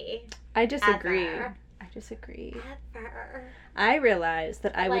TV. I disagree. Ever. I disagree. Ever. I realized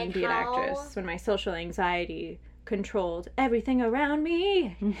that I Like wouldn't be an how- actress when my social anxiety controlled everything around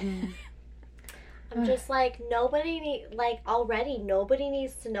me. I'm just like, nobody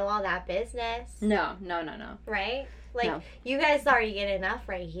needs to know all that business. No. Right? Like, No. you guys already get enough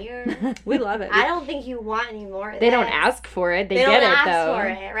right here. We love it. I don't think you want any more of They don't this. ask for it. They They get don't it, ask though. for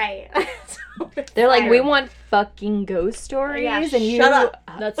it, right? So it's They're like, we fire. want fucking ghost stories, Yeah, and you, shut up.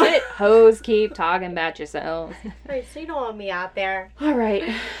 that's it. Hoes keep talking about yourselves. Right, so you don't want me out there. All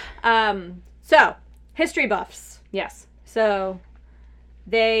right. So, history buffs. Yes. So,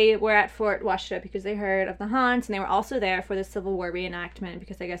 they were at Fort Washita because they heard of the haunts, and they were also there for the Civil War reenactment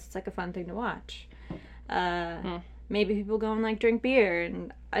because I guess it's like a fun thing to watch. Maybe people go and like drink beer,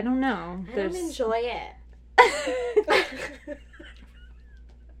 and I don't know. I don't enjoy it.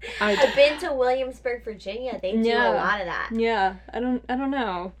 I I've been to Williamsburg, Virginia. They do Yeah. a lot of that. Yeah, I don't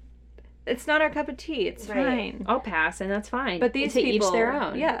know. It's not our cup of tea. It's Right. fine. I'll pass, and that's fine. But these to people, each their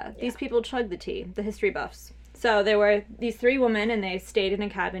own. Yeah, these people chug the tea, the history buffs. So there were these 3 women, and they stayed in a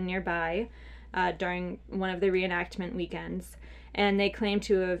cabin nearby during one of the reenactment weekends, and they claimed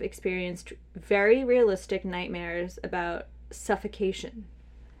to have experienced very realistic nightmares about suffocation.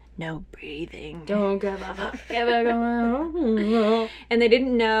 No breathing. Don't give up. Give it a And they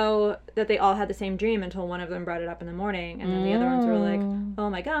didn't know that they all had the same dream until one of them brought it up in the morning. And then the other ones were like, oh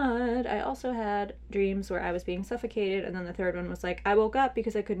my God, I also had dreams where I was being suffocated. And then the third one was like, I woke up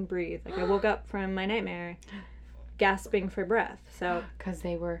because I couldn't breathe. Like, I woke up from my nightmare gasping for breath. So, Because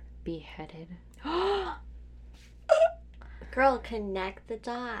they were beheaded. Girl, connect the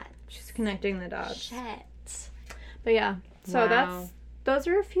dots. she's connecting the dots. Shit. But yeah, so Wow. those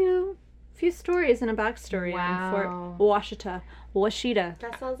are a few stories and a backstory Wow. on Fort Washita.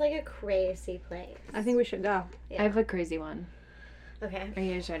 That sounds like a crazy place. I think we should go. I have a crazy one. Okay. Are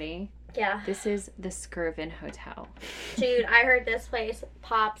you guys ready? Yeah. This is the Skirvin Hotel. Dude, I heard this place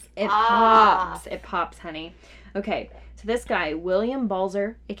pops It off. pops. It pops, honey. Okay, so this guy, William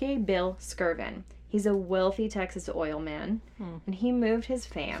Balzer, aka Bill Skirvin, he's a wealthy Texas oil man, and he moved his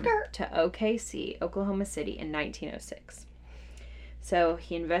fam to OKC, Oklahoma City, in 1906. So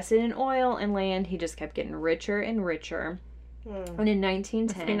he invested in oil and land. He just kept getting richer and richer. And in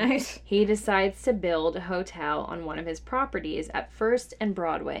 1910, Must be nice. he decides to build a hotel on one of his properties at First and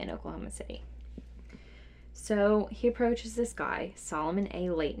Broadway in Oklahoma City. So he approaches this guy, Solomon A.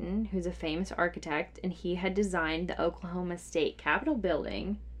 Layton, who's a famous architect, and he had designed the Oklahoma State Capitol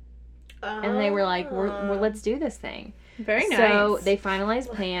building. And they were like, we're let's do this thing. Very nice. So they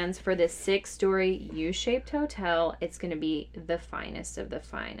finalized plans for this 6-story U-shaped hotel. It's going to be the finest of the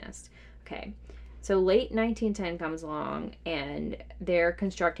finest. Okay. So late 1910 comes along, and they're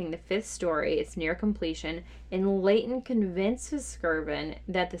constructing the 5th story. It's near completion, and Layton convinces Skirvin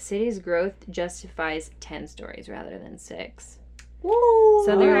that the city's growth justifies 10 stories rather than 6. Woo!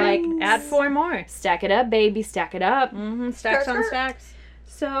 So they're Alright, like, add 4 more. Stack it up, baby, stack it up. Mm-hmm. Stacks on stacks.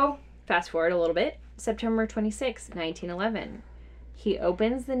 So fast forward a little bit. September 26, 1911. He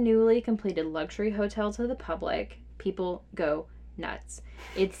opens the newly completed luxury hotel to the public. People go nuts.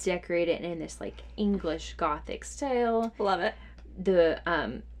 It's decorated in this like English Gothic style. Love it. The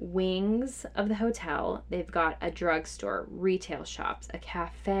wings of the hotel, they've got a drugstore, retail shops, a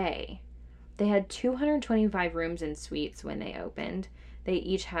cafe. They had 225 rooms and suites when they opened. They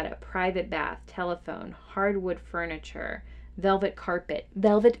each had a private bath, telephone, hardwood furniture, velvet carpet.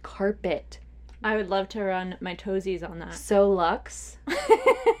 Velvet carpet. I would love to run my toesies on that. So luxe.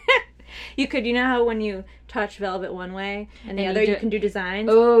 You could, you know how when you touch velvet one way and the And other you you do- can do designs?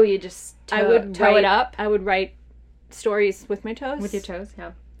 Oh, you just I would toe write, it up I would write stories with my toes. with your toes.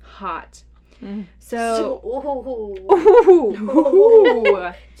 Yeah, hot. Mm. So, Ooh.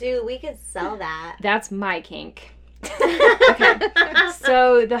 ooh, Dude, we could sell that. that's my kink. Okay,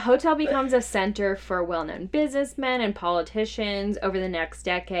 so the hotel becomes a center for well-known businessmen and politicians over the next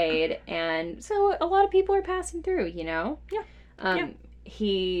decade, and so a lot of people are passing through. You know. Yeah. Yeah.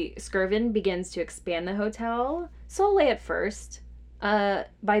 Skirvin begins to expand the hotel slowly at first,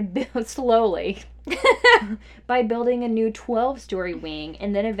 slowly by building a new 12-story wing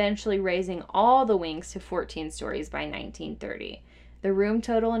and then eventually raising all the wings to 14 stories by 1930. The room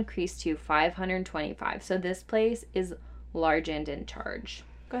total increased to 525. So this place is large and in charge.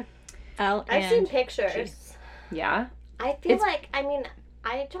 Good. I've seen pictures. Yeah. I feel It's- like, I mean,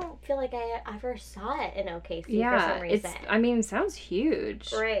 I don't feel like I ever saw it in OKC for Yeah, some reason. it sounds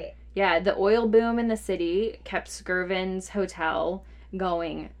huge. Right. Yeah, the oil boom in the city kept Skirvin's hotel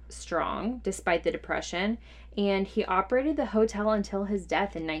going strong despite the Depression, and he operated the hotel until his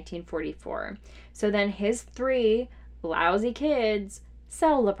death in 1944. So then his 3 lousy kids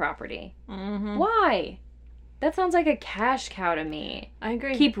sell the property. Mm-hmm. Why? That sounds like a cash cow to me. I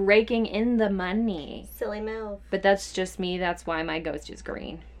agree. Keep raking in the money. Silly move. But that's just me. That's why my ghost is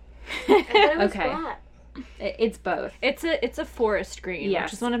green. I thought it was Okay. black. It's both. It's a forest green, Yes,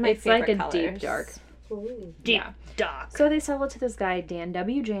 which is one of my it's favorite like a colors. deep dark. Ooh. Deep Yeah. dark. So they sell it to this guy, Dan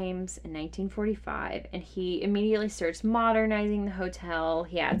W. James, in 1945, and he immediately starts modernizing the hotel.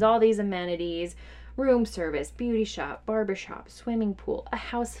 He adds all these amenities: room service, beauty shop, barber shop, swimming pool, a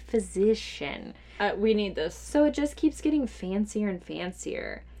house physician. We need this. So it just keeps getting fancier and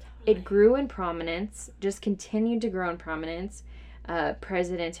fancier. It grew in prominence, just continued to grow in prominence.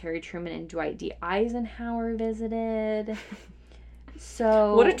 Presidents Harry Truman and Dwight D. Eisenhower visited.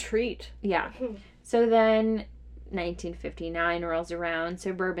 So What a treat. yeah. So then 1959 rolls around.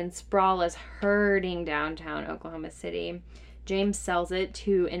 Suburban sprawl is hurting downtown Oklahoma City. James sells it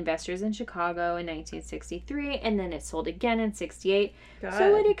to investors in Chicago in 1963, and then it's sold again in 68.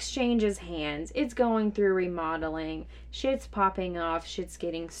 So it exchanges hands. It's going through remodeling. Shit's popping off. Shit's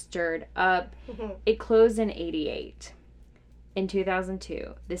getting stirred up. It closed in 88. In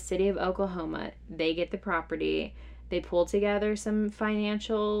 2002, the city of Oklahoma, they get the property. They pull together some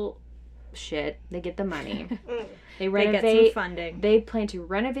financial shit. They get the money. They They renovate. get some funding. They plan to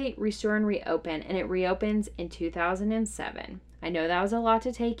renovate, restore, and reopen, and it reopens in 2007. I know that was a lot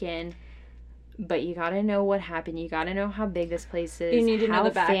to take in, but you gotta know what happened. You gotta know how big this place is. You need to know how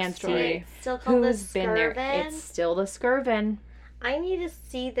the fancy. backstory. It's still called the Who's been there? Skirvin. It's still the Skirvin. I need to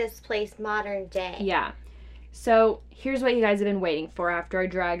see this place modern day. Yeah. So here's what you guys have been waiting for after I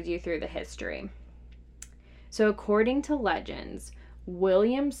dragged you through the history. So according to legends,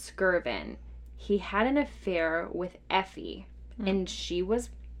 William Skirvin, he had an affair with Effie, and she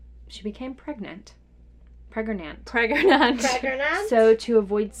became pregnant. Pregnant. Pregnant? So to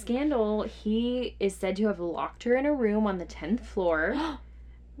avoid scandal, he is said to have locked her in a room on the 10th floor,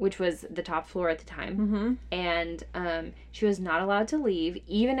 which was the top floor at the time, Mm-hmm. and she was not allowed to leave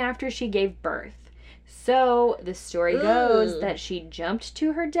even after she gave birth. So the story goes that she jumped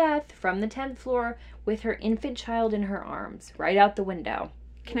to her death from the 10th floor with her infant child in her arms, right out the window.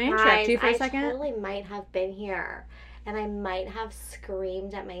 Can I interrupt you for a I second? totally might have been here, and I might have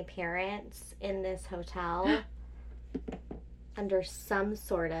screamed at my parents in this hotel under some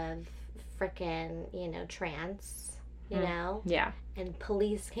sort of frickin', trance, know? Yeah. And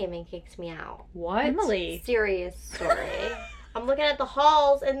police came and kicked me out. What? Emily. Serious story. I'm looking at the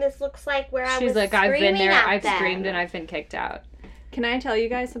halls, and this looks like where I She's was like, I've been screaming there, at I've them. screamed, and I've been kicked out. Can I tell you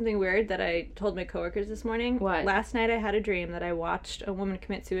guys something weird that I told my coworkers this morning? What? Last night I had a dream that I watched a woman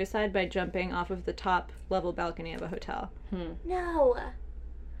commit suicide by jumping off of the top level balcony of a hotel. No.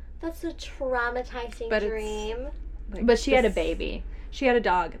 That's a traumatizing But it's- dream. Like, But she had a this- baby. She had a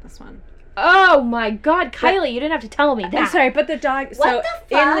dog in this one. Oh my god, Kylie, you didn't have to tell me I'm that. sorry, but the dog. So What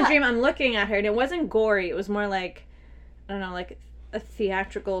the in the fuck? dream, I'm looking at her, and it wasn't gory. It was more like, I don't know, like a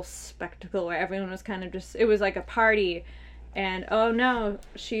theatrical spectacle where everyone was kind of just. It was like a party, and oh no,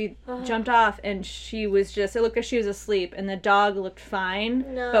 she jumped off, and she was just. It looked like she was asleep, and the dog looked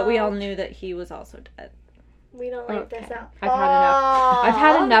fine, but we all knew that he was also dead. We don't like this Okay. out. I've had enough. I've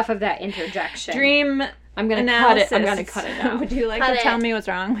had enough of that interjection. Dream I'm gonna analysis. cut it. I'm gonna cut it out. Would you like Cut to tell it. me what's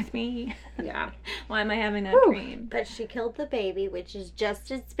wrong with me? Yeah. Why am I having that Whew. dream? But she killed the baby, which is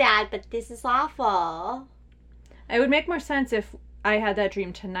just as bad, but this is awful. It would make more sense if I had that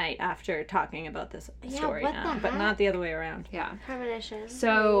dream tonight after talking about this Yeah, story what now, the but heck? not the other way around. Yeah. Premonition.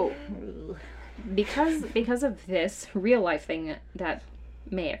 So because of this real life thing that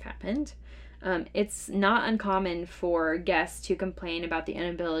may have happened, it's not uncommon for guests to complain about the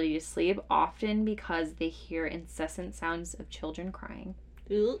inability to sleep, often because they hear incessant sounds of children crying.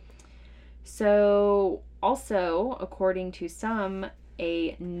 So, also, according to some,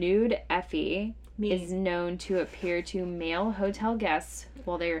 a nude Effie is known to appear to male hotel guests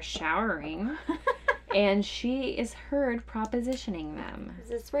while they are showering, and she is heard propositioning them. Is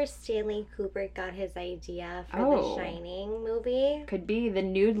this where Stanley Kubrick got his idea for Oh. the Shining movie? Could be. The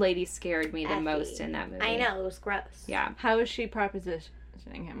nude lady scared me the Effie. most in that movie. I know, it was gross. Yeah. How was she propositioning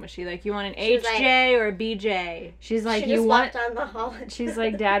him? Was she like, you want an She was HJ or a BJ? She's like, she you just want... walked down the hall. And She's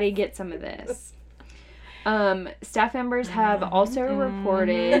like, Daddy, get some of this. Staff members have also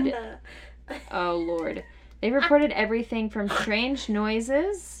reported... Oh, Lord. They reported everything from strange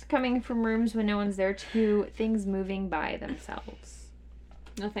noises coming from rooms when no one's there to things moving by themselves.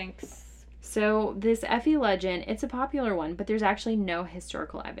 No thanks. So this Effie legend, it's a popular one, but there's actually no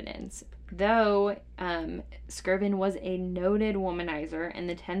historical evidence. Though Skirvin was a noted womanizer, and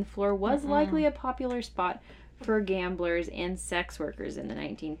the 10th floor was likely a popular spot for gamblers and sex workers in the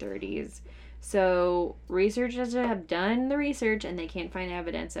 1930s. So researchers have done the research, and they can't find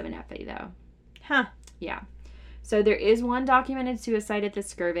evidence of an Effie, though. Huh. Yeah. So there is one documented suicide at the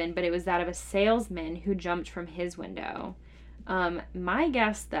Skirvin, but it was that of a salesman who jumped from his window. My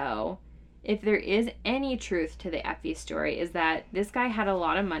guess, though, if there is any truth to the Effie story, is that this guy had a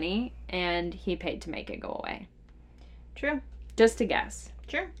lot of money and he paid to make it go away. True. Just a guess.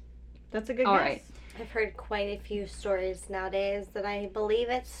 Sure. That's a good All guess. right. I've heard quite a few stories nowadays that I believe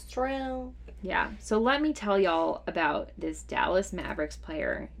it's true. Yeah. So let me tell y'all about this Dallas Mavericks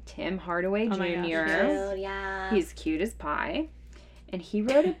player, Tim Hardaway Oh my Jr. gosh. Dude, yeah. He's cute as pie. And he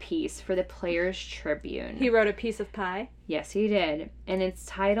wrote a piece for the Players Tribune. He wrote a piece of pie. Yes, he did. And it's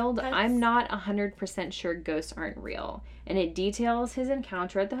titled, That's- I'm Not 100% Sure Ghosts Aren't Real. And it details his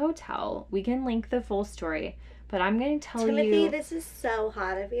encounter at the hotel. We can link the full story, but I'm going to tell Timothy, you... this is so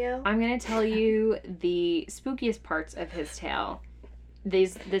hot of you. I'm going to tell you the spookiest parts of his tale.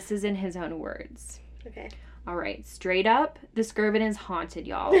 This is in his own words. Okay. All right, straight up, the Skirvin is haunted,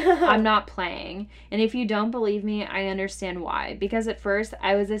 y'all. I'm not playing. And if you don't believe me, I understand why. Because at first,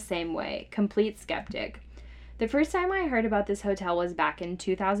 I was the same way. Complete skeptic. The first time I heard about this hotel was back in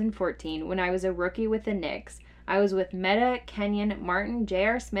 2014 when I was a rookie with the Knicks. I was with Meta, Kenyon, Martin,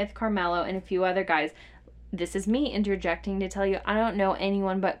 J.R. Smith, Carmelo, and a few other guys. This is me interjecting to tell you I don't know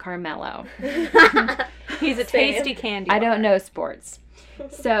anyone but Carmelo. He's a tasty candy I bar. don't know sports.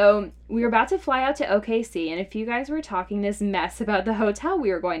 So we were about to fly out to OKC, and a few guys were talking this mess about the hotel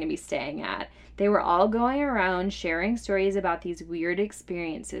we were going to be staying at. They were all going around sharing stories about these weird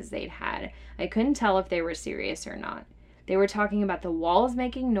experiences they'd had. I couldn't tell if they were serious or not. They were talking about the walls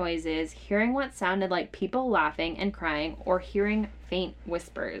making noises, hearing what sounded like people laughing and crying, or hearing faint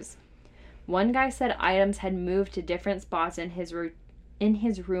whispers. One guy said items had moved to different spots in his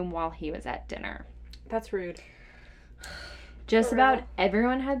room while he was at dinner. That's rude. Just For about real?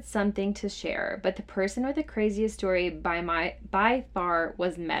 everyone had something to share, but the person with the craziest story by far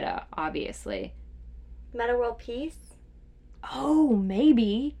was Meta, obviously. Meta World Peace? Oh,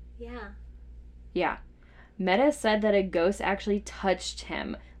 maybe. Yeah. Yeah. Meta said that a ghost actually touched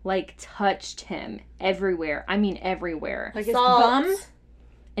him. Like, touched him. Everywhere. I mean, everywhere. Like his Salt. bum?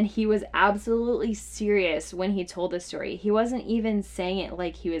 And he was absolutely serious when he told the story. He wasn't even saying it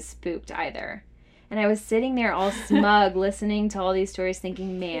like he was spooked either. And I was sitting there all smug listening to all these stories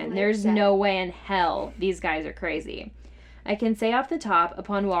thinking, man, like there's that. no way in hell these guys are crazy. I can say off the top,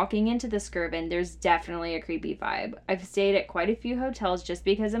 upon walking into the Skirvin, there's definitely a creepy vibe. I've stayed at quite a few hotels just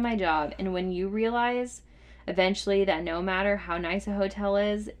because of my job, and when you realize eventually that no matter how nice a hotel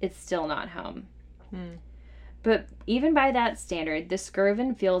is, it's still not home. But even by that standard, the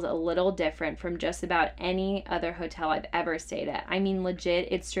Skirvin feels a little different from just about any other hotel I've ever stayed at. I mean, legit,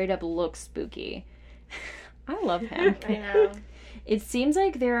 it straight up looks spooky. I love him. I know. It seems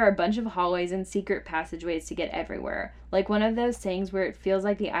like there are a bunch of hallways and secret passageways to get everywhere. Like one of those things where it feels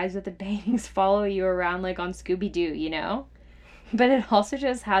like the eyes of the paintings follow you around like on Scooby-Doo, you know? But it also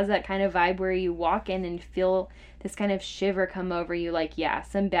just has that kind of vibe where you walk in and feel this kind of shiver come over you like, yeah,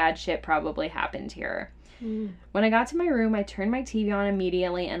 some bad shit probably happened here. When I got to my room, I turned my TV on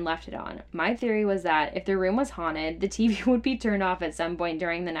immediately and left it on. My theory was that if the room was haunted, the TV would be turned off at some point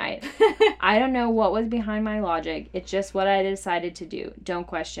during the night. I don't know what was behind my logic. It's just what I decided to do. Don't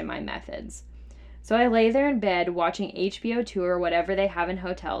question my methods. So I lay there in bed watching HBO 2 or whatever they have in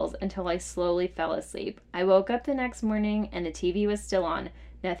hotels until I slowly fell asleep. I woke up the next morning and the TV was still on.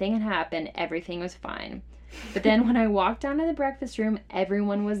 Nothing had happened. Everything was fine. But then when I walked down to the breakfast room,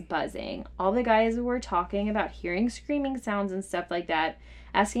 everyone was buzzing. All the guys were talking about hearing screaming sounds and stuff like that,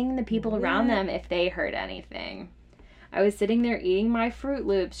 asking the people around them if they heard anything. I was sitting there eating my Fruit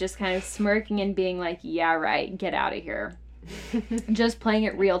Loops, just kind of smirking and being like, yeah, right, get out of here. Just playing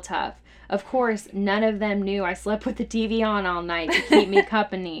it real tough. Of course, none of them knew I slept with the TV on all night to keep me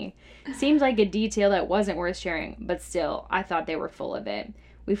company. Seems like a detail that wasn't worth sharing, but still, I thought they were full of it.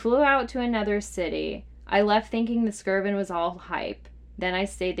 We flew out to another city. I left thinking the Skirvin was all hype. Then I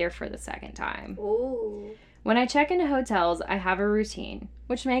stayed there for the second time. Ooh. When I check into hotels, I have a routine,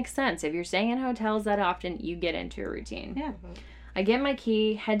 which makes sense. If you're staying in hotels that often, you get into a routine. Yeah. I get my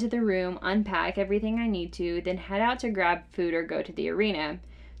key, head to the room, unpack everything I need to, then head out to grab food or go to the arena.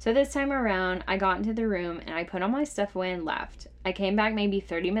 So this time around, I got into the room and I put all my stuff away and left. I came back maybe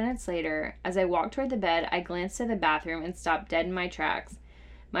 30 minutes later. As I walked toward the bed, I glanced to the bathroom and stopped dead in my tracks.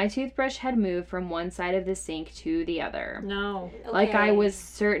 My toothbrush had moved from one side of the sink to the other. No. Like I Okay. was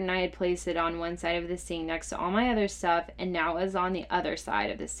certain I had placed it on one side of the sink next to all my other stuff, and now it was on the other side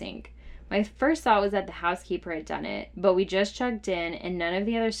of the sink. My first thought was that the housekeeper had done it, but we just checked in and none of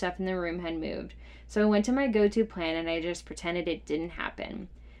the other stuff in the room had moved. So I went to my go-to plan and I just pretended it didn't happen.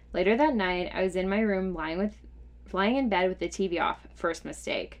 Later that night, I was in my room lying in bed with the TV off. First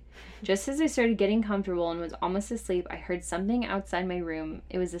mistake. Just as I started getting comfortable and was almost asleep, I heard something outside my room.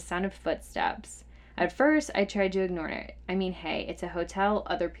 It was the sound of footsteps. At first, I tried to ignore it. I mean, hey, it's a hotel.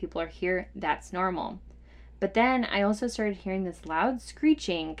 Other people are here. That's normal. But then I also started hearing this loud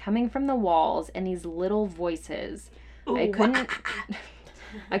screeching coming from the walls and these little voices. I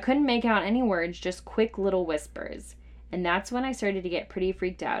couldn't make out any words, just quick little whispers. And that's when I started to get pretty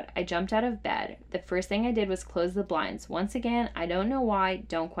freaked out. I jumped out of bed. The first thing I did was close the blinds. Once again, I don't know why.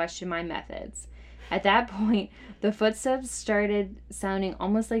 Don't question my methods. At that point, the footsteps started sounding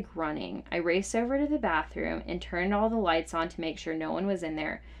almost like running. I raced over to the bathroom and turned all the lights on to make sure no one was in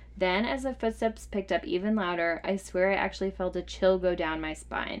there. Then, as the footsteps picked up even louder, I swear I actually felt a chill go down my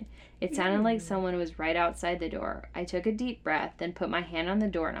spine. It sounded like someone was right outside the door. I took a deep breath, then put my hand on the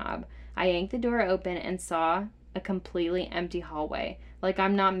doorknob. I yanked the door open and saw a completely empty hallway. Like,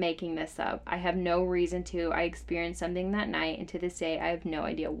 I'm not making this up. I have no reason to. I experienced something that night, and to this day, I have no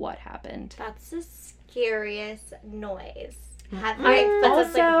idea what happened. That's the scariest noise. Having I footsteps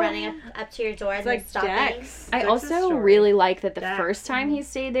also- like running up to your door and It's then like stopping. Dex. I Dex's also story. really like that the Dex. first time he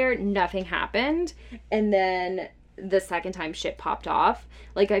stayed there, nothing happened. And then the second time shit popped off.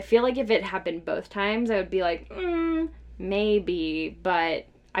 Like, I feel like if it happened both times, I would be like, maybe. But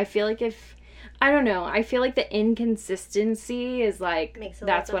I feel like I don't know. I feel like the inconsistency is like, Makes it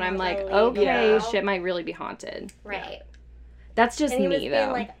that's a when I'm like, little okay, believable. shit might really be haunted. Right. That's just And he was me, being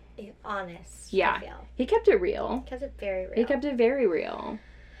though. like honest. Yeah. I feel. He kept it real. Kept it very real. He kept it very real.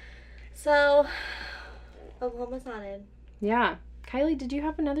 So, Oklahoma's haunted. Yeah. Kylie, did you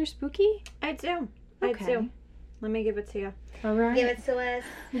have another spooky? I do. Okay. I do. Let me give it to you. All right. Give it to us.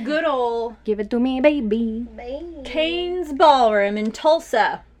 Good old Give it to me, baby. Babe. Kane's Ballroom in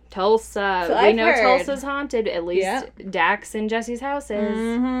Tulsa. Tulsa. So We I've know heard. Tulsa's haunted. At least Yep. Dax and Jesse's houses.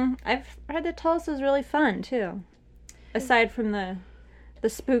 Mm-hmm. I've heard that Tulsa's really fun too. Aside from the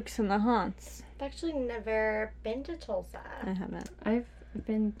spooks and the haunts. I've actually never been to Tulsa. I haven't. I've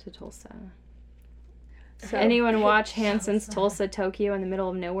been to Tulsa. So Anyone watch Hanson's Tulsa, Tokyo in the middle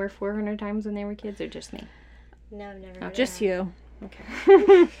of nowhere 400 times when they were kids, or just me? No, I've never. heard just of that. you.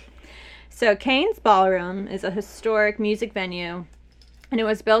 Okay. So Kane's Ballroom is a historic music venue, and it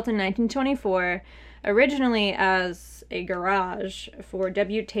was built in 1924, originally as a garage for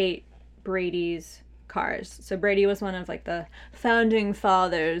W. Tate Brady's cars. So Brady was one of like the founding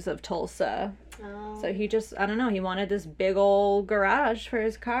fathers of Tulsa. Oh. So he just, I don't know, he wanted this big old garage for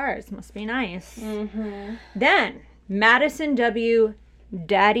his cars. Must be nice. Mm-hmm. Then Madison W.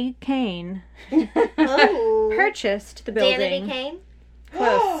 Daddy Kane Oh. purchased the building. Danity Kane.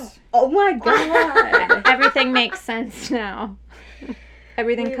 Close. Oh my god. Everything makes sense now.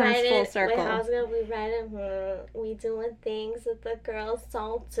 Everything We comes write full it- circle. Wait, I was gonna we write it. We doing things that the girls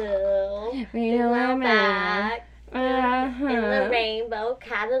don't do. We They know go I'm back in the Uh-huh. rainbow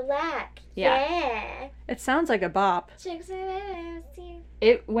Cadillac. Yeah. Yeah. It sounds like a bop. Chicks and ass.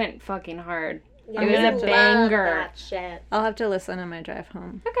 It went fucking hard. Yeah, It was we a love banger. That shit. I'll have to listen on my drive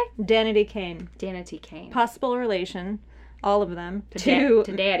home. Okay. Danity Kane. Danity Kane. Possible relation, all of them, To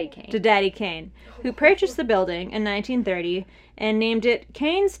Daddy Kane. to Daddy Kane, who purchased the building in 1930 and named it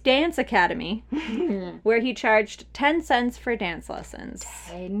Kane's Dance Academy, where he charged 10 cents for dance lessons.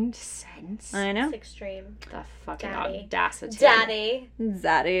 10 cents? I know. It's extreme. The fucking Daddy. audacity. Daddy.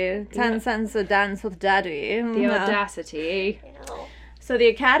 Daddy. 10 cents a dance with Daddy. The Yeah. audacity. Ew. So the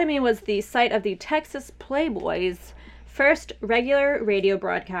Academy was the site of the Texas Playboys' first regular radio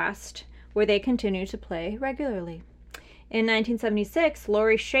broadcast, where they continue to play regularly. In 1976,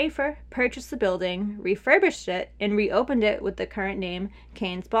 Lori Schaefer purchased the building, refurbished it, and reopened it with the current name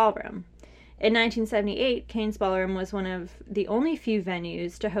Kane's Ballroom. In 1978, Kane's Ballroom was one of the only few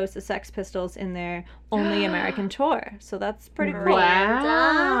venues to host the Sex Pistols in their Only American tour. So that's pretty cool.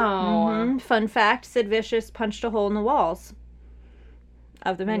 Wow. Mhm. Fun fact, Sid Vicious punched a hole in the walls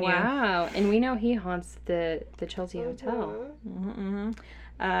of the venue. Wow. And we know he haunts the Chelsea Hotel. Mm-hmm.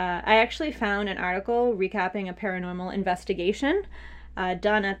 I actually found an article recapping a paranormal investigation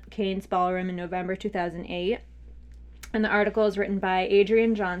done at Kane's Ballroom in November 2008. And the article is written by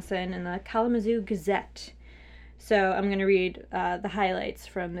Adrian Johnson in the Kalamazoo Gazette. So I'm going to read the highlights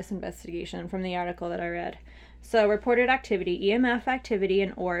from this investigation from the article that I read. So reported activity, EMF activity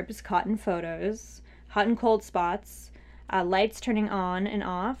and orbs caught in photos, hot and cold spots, lights turning on and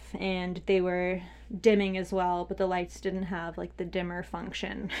off, and they were dimming as well, but the lights didn't have like the dimmer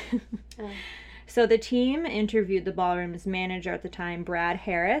function. So the team interviewed the ballroom's manager at the time, Brad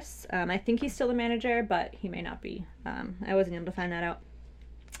Harris. I think he's still the manager, but he may not be. I wasn't able to find that out.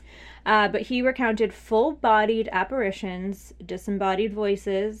 But he recounted full-bodied apparitions, disembodied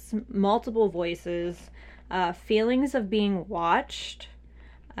voices, multiple voices, feelings of being watched,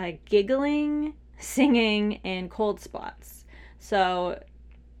 giggling, singing, and cold spots. So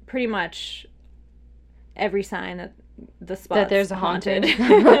pretty much every sign that the spot's that there's a haunted.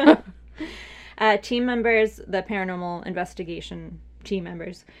 Team members, the paranormal investigation team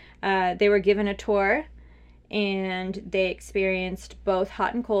members, they were given a tour, and they experienced both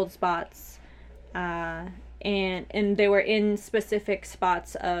hot and cold spots, and they were in specific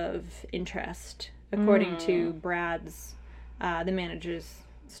spots of interest, according to Brad's, the manager's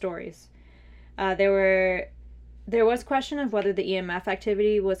stories. There was question of whether the EMF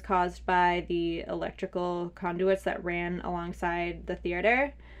activity was caused by the electrical conduits that ran alongside the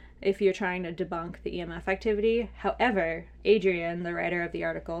theater, if you're trying to debunk the EMF activity. However, Adrian, the writer of the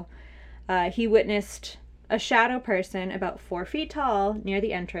article, he witnessed a shadow person about 4 feet tall near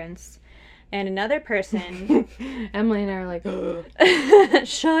the entrance, and another person... Emily and I are like,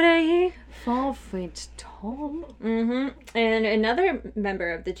 should I? 4 feet tall? Mm-hmm. And another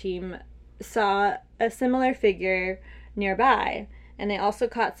member of the team saw a similar figure nearby, and they also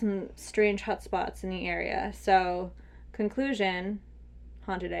caught some strange hot spots in the area. So, conclusion...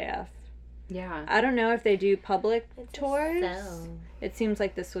 haunted AF. Yeah. I don't know if they do public tours. So. It seems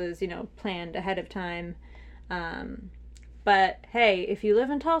like this was, planned ahead of time. But hey, if you live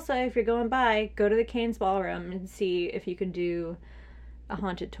in Tulsa, if you're going by, go to the Cain's Ballroom and see if you can do a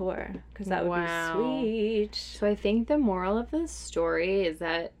haunted tour, because that would be sweet. So I think the moral of this story is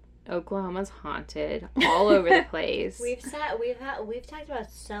that Oklahoma's haunted all over the place. We've talked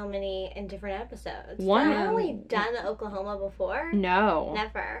about so many in different episodes. Haven't we done Oklahoma before? No.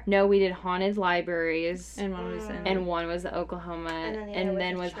 Never. No, we did haunted libraries. And one was in. And one was Oklahoma. And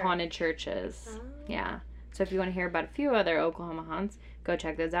then was haunted churches. Oh. Yeah. So if you want to hear about a few other Oklahoma haunts, go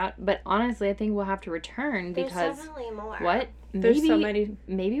check those out. But honestly, I think we'll have to return because... There's definitely more. What? There's so many.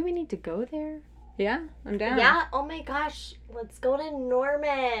 Maybe we need to go there? Yeah, I'm down. Yeah, oh my gosh. Let's go to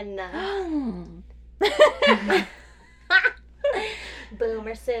Norman.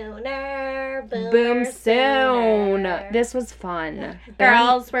 Boomer sooner. Boom soon. This was fun.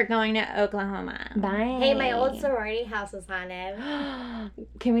 Girls, we're going to Oklahoma. Bye. Hey, my old sorority house is haunted.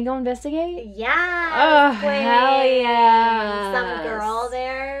 Can we go investigate? Yeah. Oh, hell yeah. Some girl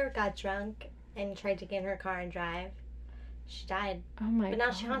there got drunk and tried to get in her car and drive. She died. Oh my god. But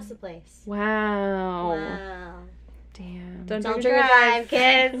now she haunts the place. Wow. Wow. Damn. Don't drink and drive,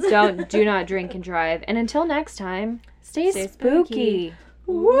 kids. Do not drink and drive. And until next time, stay spooky. spooky.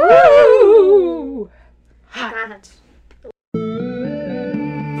 Woo! Hot.